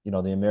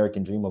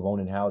American dream of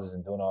owning houses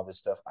and doing all this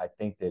stuff. I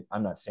think that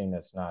I'm not saying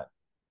that's not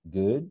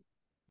good.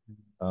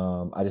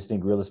 I just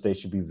think real estate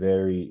should be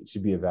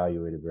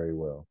evaluated very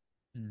well.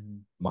 Mm-hmm.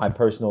 My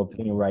personal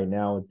opinion right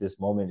now at this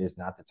moment is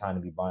not the time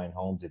to be buying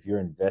homes. If you're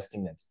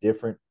investing, that's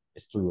different.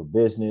 It's through a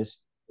business.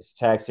 It's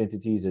tax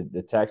entities.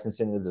 The tax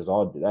incentives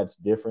that's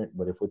different.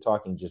 But if we're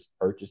talking just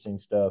purchasing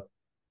stuff,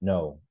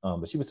 no.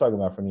 But she was talking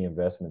about from the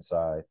investment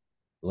side,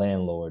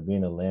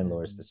 being a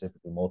landlord,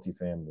 specifically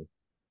multifamily,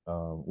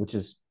 which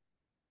is,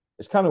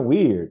 it's kind of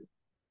weird.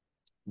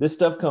 This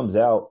stuff comes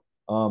out,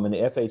 and the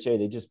FHA,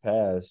 they just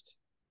passed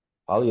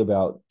probably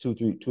about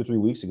two or three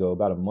weeks ago,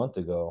 about a month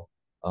ago,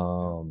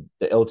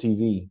 the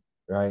LTV,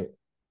 right?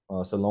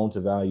 So loan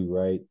to value,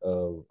 right,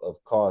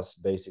 of costs,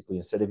 basically.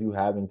 Instead of you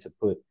having to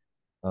put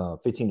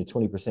 15 to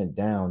 20%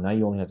 down, now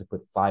you only have to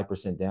put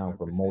 5% down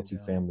for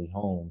multifamily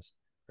homes.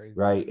 Crazy.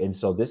 Right. And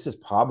so this is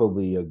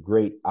probably a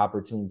great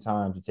opportune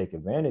time to take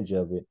advantage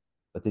of it.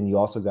 But then you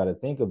also got to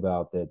think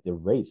about that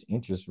the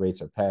interest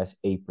rates are past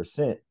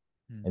 8%.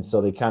 And so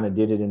they kind of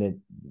did it in it.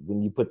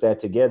 When you put that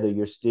together,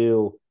 you're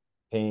still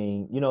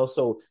paying,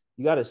 so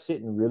you got to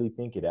sit and really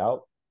think it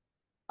out.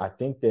 I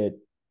think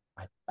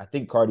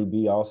Cardi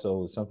B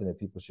also is something that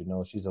people should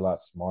know. She's a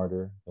lot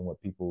smarter than what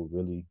people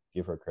really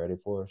give her credit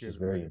for. She's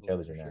very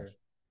intelligent, actually.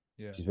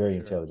 Yeah, she's very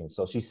intelligent.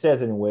 So she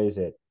says it in ways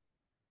that,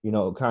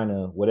 kind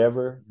of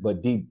whatever,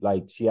 but deep,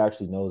 like she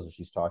actually knows what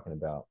she's talking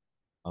about.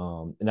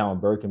 Now in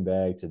Birkin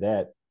bag to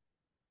that,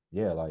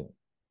 yeah, like,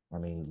 I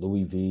mean,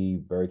 Louis V,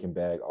 Birkin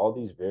bag, all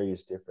these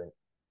various different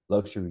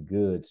luxury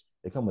goods,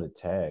 they come with a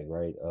tag,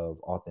 right, of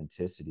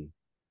authenticity.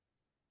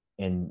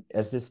 And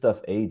as this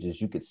stuff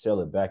ages, you could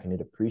sell it back and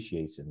it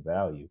appreciates in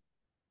value,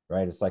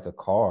 right? It's like a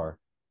car,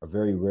 a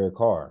very rare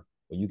car.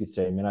 But you could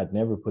say, man, I'd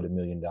never put $1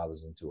 million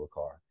into a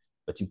car.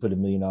 But you put $1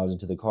 million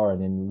into the car,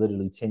 and then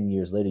literally 10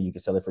 years later, you can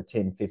sell it for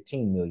 10,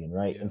 15 million,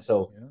 right? Yeah, and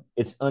so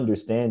it's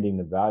understanding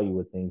the value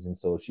of things. And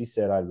so if she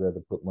said, I'd rather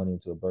put money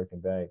into a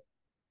Birkin bag,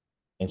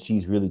 and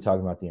she's really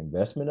talking about the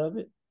investment of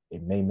it,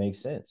 it may make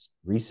sense.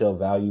 Resale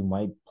value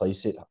might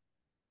place it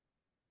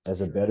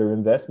as a Sure. better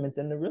investment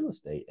than the real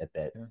estate at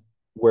that, Yeah.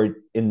 where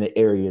in the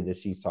area that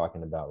she's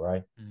talking about,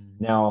 right?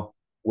 Mm-hmm. Now,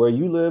 where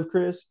you live,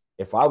 Chris,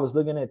 if I was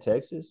looking at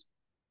Texas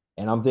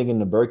and I'm thinking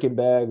the Birkin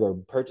bag or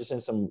purchasing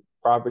some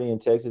property in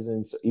Texas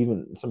and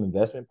even some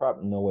investment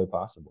property, no way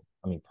possible.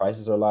 I mean,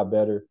 prices are a lot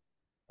better.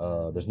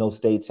 Mm-hmm. There's no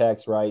state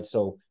tax, right?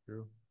 So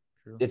True.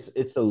 True.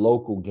 it's a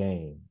local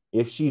game.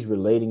 If she's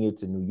relating it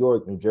to New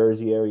York, New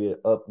Jersey area,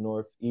 up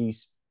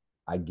northeast,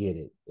 I get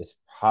it. It's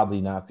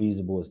probably not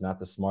feasible. It's not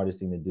the smartest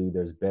thing to do.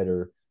 There's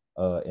better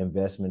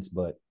investments,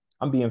 but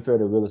I'm being fair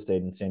to real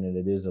estate and saying that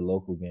it is a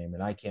local game,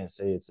 and I can't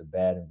say it's a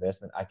bad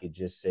investment. I could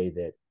just say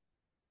that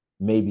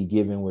maybe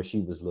given where she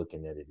was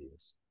looking at it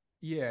is.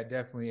 Yeah,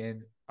 definitely.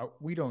 And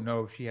we don't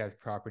know if she has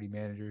property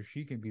managers.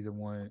 She can be the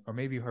one, or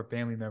maybe her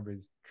family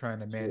members trying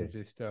to Sure, manage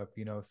this stuff,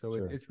 you know. So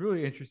sure, it's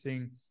really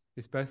interesting,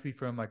 especially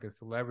from like a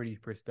celebrity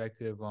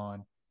perspective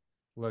on,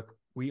 look,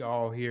 we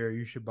all here,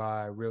 you should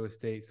buy real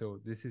estate. So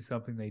this is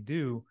something they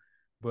do,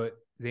 but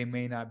they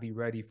may not be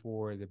ready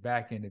for the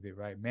back end of it,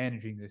 right?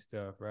 Managing this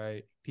stuff,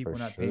 right? for People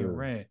not paying sure,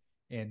 rent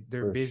and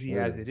they're for busy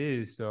as sure. it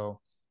is. So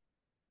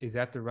is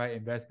that the right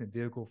investment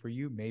vehicle for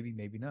you? Maybe,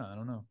 maybe not. I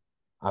don't know.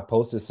 I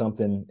posted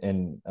something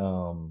and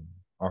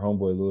our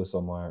homeboy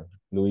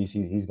Luis,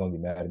 he's gonna be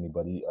mad at me,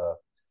 but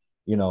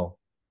you know,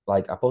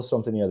 like I posted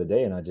something the other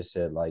day and I just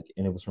said like,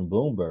 and it was from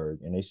Bloomberg,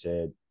 and they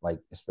said like,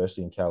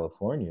 especially in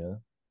California,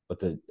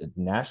 but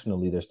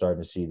nationally they're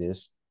starting to see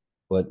this,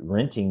 but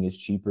renting is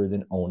cheaper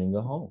than owning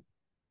a home,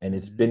 and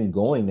it's Mm-hmm. been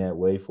going that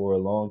way for a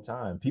long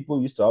time.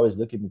 People used to always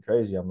look at me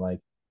crazy. I'm like,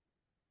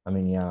 I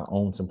mean, yeah, I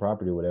own some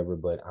property or whatever,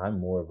 but I'm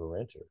more of a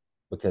renter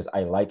because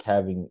I like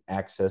having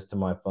access to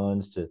my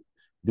funds to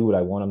do what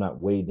I want. I'm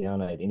not weighed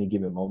down at any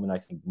given moment. I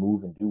can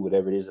move and do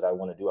whatever it is that I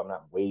want to do. I'm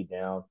not weighed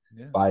down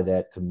Yeah. by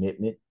that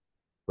commitment,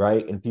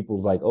 right? And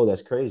people like, oh,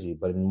 that's crazy.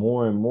 But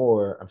more and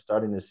more, I'm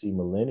starting to see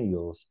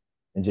millennials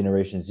and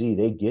Generation Z,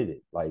 they get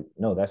it. Like,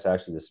 no, that's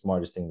actually the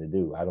smartest thing to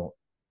do. I don't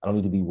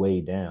need to be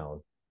weighed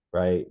down,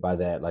 right, by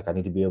that. Like, I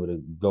need to be able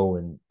to go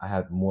and I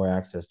have more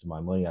access to my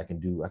money. I can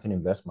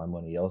invest my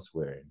money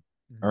elsewhere and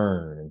Mm-hmm.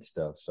 earn and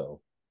stuff. So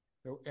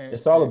So,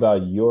 it's all and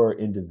about your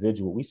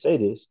individual. We say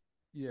this,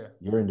 yeah,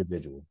 your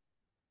individual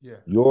yeah.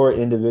 your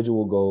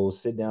individual goals,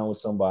 sit down with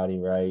somebody,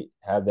 right?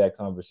 Have that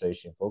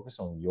conversation, focus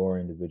on your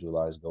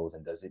individualized goals,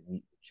 and does it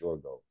meet with your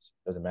goals?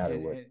 Doesn't matter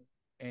And what, and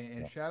and you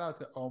know. shout out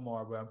to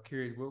Omar, but I'm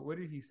curious, what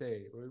did he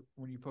say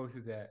when you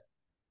posted that?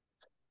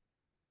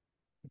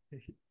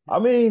 I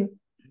mean,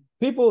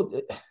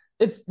 people,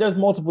 it's there's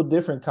multiple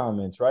different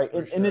comments, right?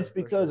 For And it's sure,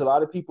 for because a sure.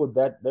 lot of people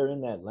that they're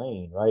in that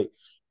lane, right?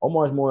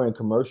 Omar's more in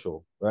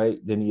commercial, right,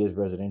 than he is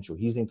residential.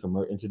 He's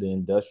into the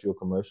industrial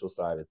commercial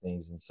side of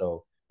things, and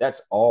so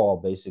that's all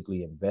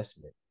basically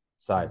investment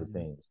side of Mm-hmm.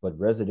 things. But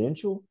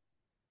residential,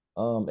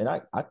 and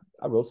I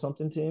wrote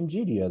something to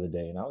MG the other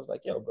day, and I was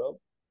like, yo, bro,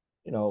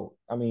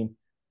 I mean,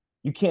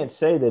 you can't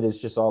say that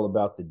it's just all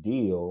about the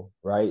deal,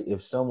 right?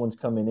 If someone's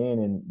coming in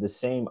and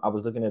I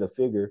was looking at a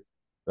figure,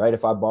 right?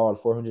 If I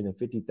borrowed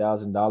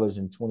 $450,000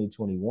 in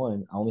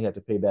 2021, I only have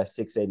to pay back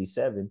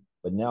 687,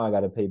 but now I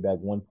got to pay back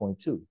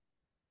 1.2.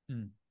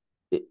 Mm.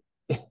 It,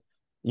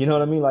 you know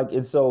what I mean? Like,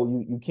 and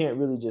so you can't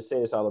really just say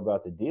it's all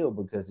about the deal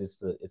because it's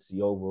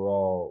the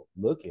overall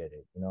look at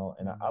it, And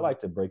I Mm-hmm. like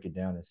to break it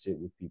down and sit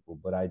with people,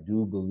 but I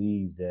do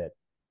believe that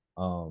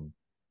um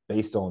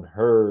based on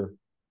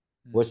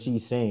what Mm-hmm.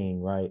 she's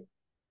saying, right?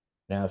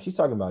 Now, if she's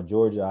talking about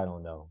Georgia, I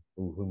don't know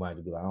who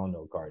might be like, I don't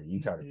know, Cardi.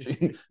 You kind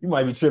of you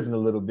might be tripping a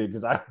little bit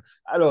because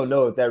I don't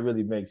know if that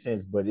really makes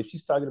sense. But if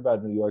she's talking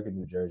about New York and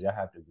New Jersey, I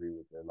have to agree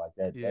with her. Like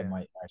that Yeah,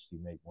 might actually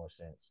make more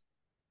sense.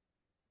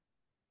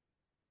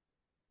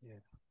 yeah.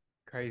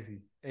 Crazy.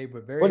 Hey,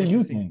 but What very do you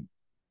interesting.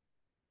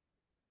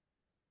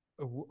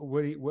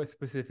 think? What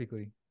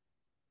specifically?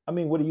 I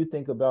mean, what do you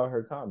think about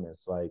her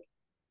comments? Like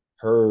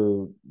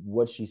her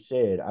what she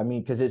said. I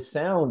mean, because it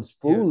sounds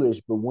Yeah.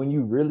 foolish, but when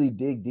you really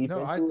dig deep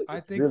No, I into it, I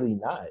it's think really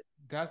not.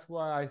 that's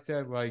why I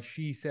said like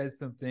she said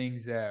some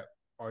things that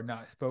are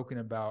not spoken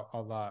about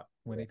a lot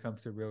when Yeah. it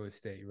comes to real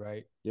estate,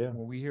 right? Yeah.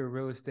 When we hear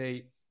real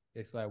estate,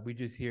 it's like we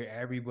just hear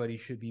everybody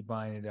should be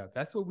buying it up.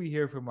 That's what we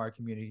hear from our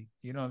community.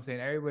 You know what I'm saying?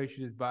 Everybody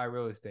should just buy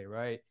real estate,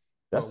 right?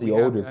 That's But the we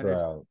have older to understand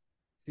crowd.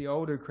 the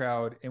older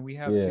crowd, and we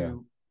have Yeah.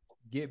 to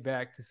get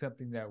back to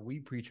something that we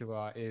preach a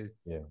lot is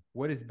Yeah.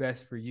 what is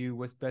best for you,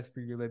 what's best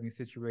for your living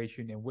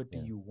situation, and what do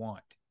Yeah. you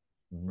want,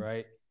 Mm-hmm.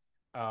 right?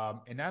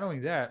 And not only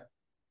that,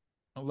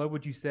 I love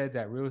what you said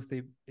that real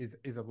estate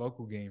is a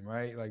local game,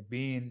 right? Like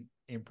being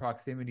in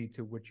proximity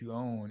to what you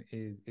own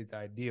is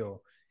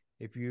ideal.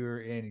 If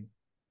you're in,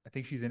 I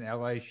think she's in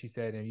LA, she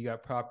said, and you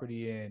got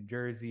property in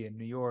Jersey and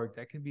New York,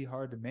 that can be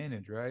hard to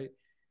manage, right?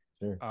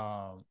 Sure.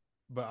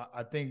 But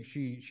I think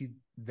she's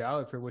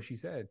valid for what she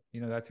said. You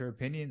know, that's her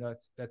opinion.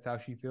 That's how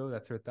she feels.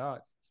 That's her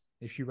thoughts.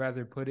 If she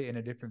rather put it in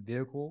a different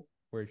vehicle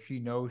where she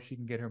knows she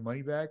can get her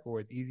money back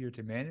or it's easier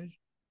to manage,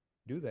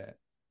 do that.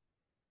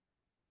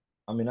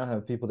 I mean, I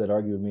have people that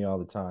argue with me all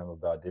the time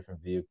about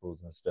different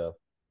vehicles and stuff.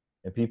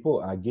 And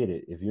people, I get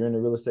it. If you're in the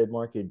real estate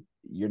market,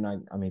 you're not.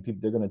 I mean, people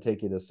they're going to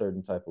take it a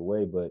certain type of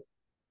way, but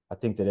I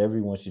think that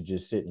everyone should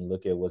just sit and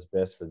look at what's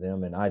best for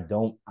them. And I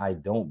don't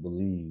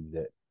believe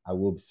that. I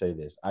will say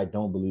this: I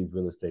don't believe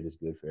real estate is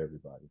good for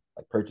everybody.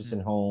 Like purchasing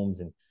homes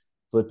and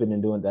flipping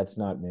and doing that's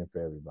not meant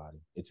for everybody.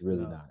 It's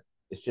really No. not.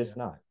 It's just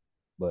not.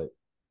 But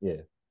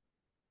yeah.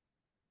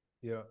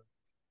 Yeah.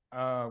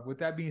 With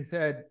that being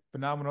said,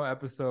 phenomenal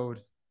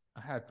episode.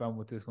 I had fun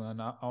with this one.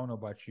 I don't know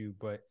about you,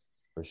 but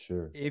For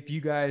sure. if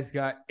you guys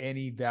got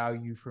any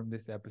value from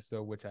this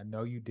episode, which I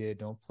know you did,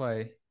 don't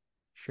play,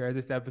 share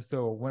this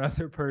episode with one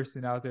other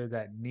person out there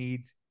that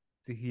needs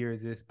to hear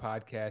this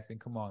podcast. And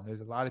come on,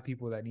 there's a lot of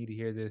people that need to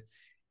hear this.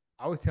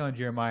 I was telling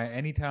Jeremiah,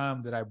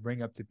 anytime that I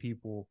bring up to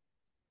people,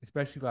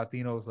 especially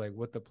Latinos, like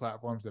what the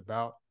platform's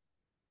about,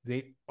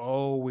 they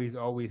always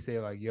say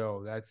like,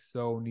 yo, that's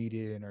so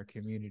needed in our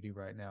community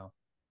right now.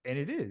 And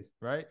it is,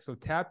 right? So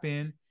tap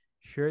in,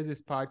 share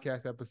this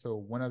podcast episode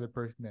with one other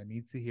person that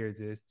needs to hear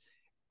this,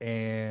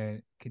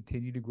 and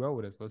continue to grow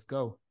with us. Let's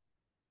go.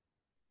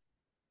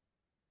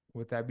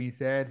 With that being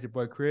said, it's your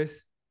boy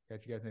Chris.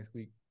 Catch you guys next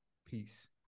week. Peace.